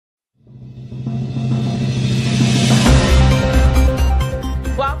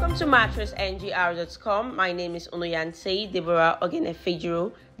mattressngr.com. My name is Onoyanse Deborah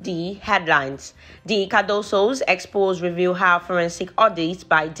Ogenefejiro. The headlines. The Cardosos expose reveal how forensic audits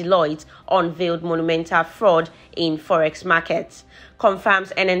by Deloitte unveiled monumental fraud in forex markets.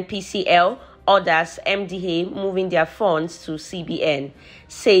 Confirms NNPCL orders MDA moving their funds to CBN.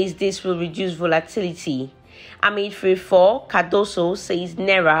 Says this will reduce volatility. Amid free fall, Cardoso says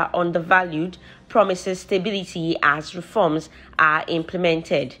Naira undervalued, promises stability as reforms are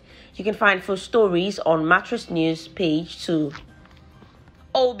implemented. You can find full stories on Mattress News page 2.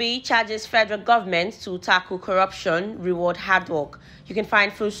 OB charges federal government to tackle corruption, reward hard work. You can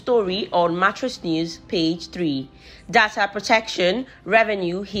find full story on Mattress News page 3. Data protection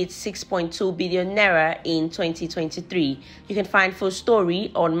revenue hit 6.2 billion naira in 2023. You can find full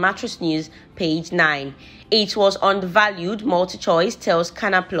story on Mattress News page 9. It was undervalued, multi-choice tells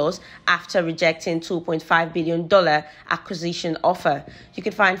Canal Plus after rejecting $2.5 billion acquisition offer. You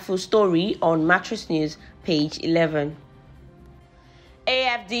can find full story on Mattress News page 11.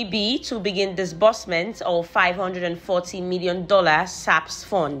 AFDB to begin disbursement of $540 million SAPS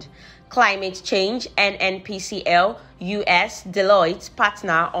fund. Climate change, NNPCL, US, Deloitte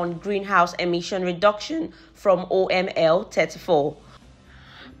partner on greenhouse emission reduction from OML 34.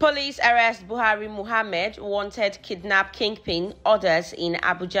 Police arrest Buhari Muhammad, wanted kidnap kingpin, orders in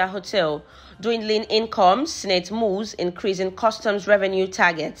Abuja hotel. Dwindling incomes, Senate moves, increasing customs revenue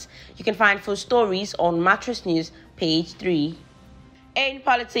targets. You can find full stories on Mattress News page 3. In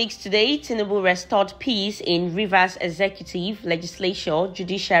politics today, Tinubu restored peace in Rivers executive, legislature,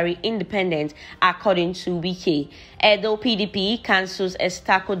 judiciary independent, according to Wike. Edo PDP cancels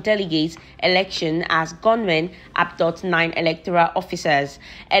Estako delegates election as gunmen abduct 9 electoral officers.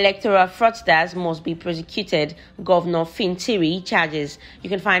 Electoral fraudsters must be prosecuted, Governor Fintiri charges. You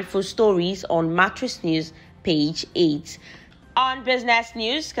can find full stories on Mattress News page 8. On business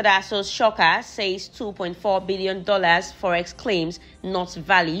news, Cardoso's shocker says $2.4 billion forex claims not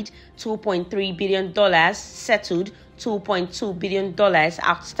valid, $2.3 billion settled, $2.2 billion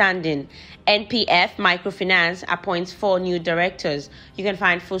outstanding. NPF Microfinance appoints 4 new directors. You can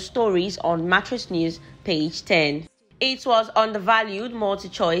find full stories on Mattress News page 10. It was undervalued,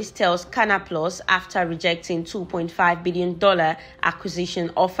 multi-choice tells Canal Plus after rejecting $2.5 billion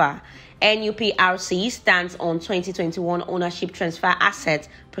acquisition offer. NUPRC stands on 2021 ownership transfer asset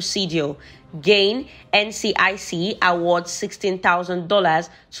procedure. Gain, NCIC awards $16,000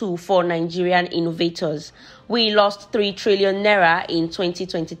 to 4 Nigerian innovators. We lost 3 trillion naira in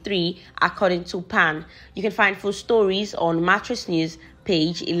 2023, according to PAN. You can find full stories on Mattress News,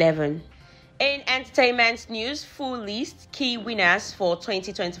 page 11. In entertainment news, full list, key winners for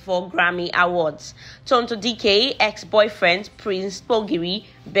 2024 Grammy Awards. Tonto DK, ex-boyfriend Prince Pogiri,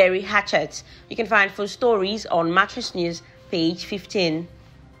 Berry Hatchet. You can find full stories on Mattress News, page 15.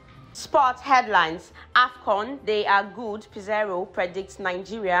 Sports headlines. AFCON, they are good. Pizarro predicts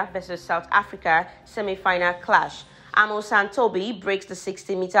Nigeria versus South Africa semi-final clash. Amo Santobi breaks the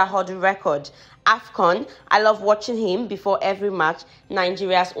 60-meter hurdle record. AFCON, I love watching him before every match.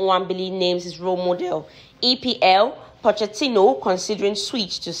 Nigeria's Nwambili names his role model. EPL, Pochettino considering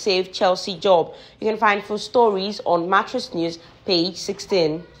switch to save Chelsea job. You can find full stories on Mattress News, page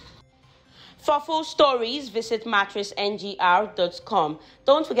 16. For full stories, visit mattressngr.com.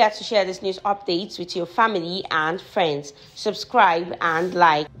 Don't forget to share this news updates with your family and friends. Subscribe and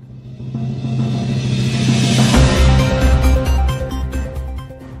like.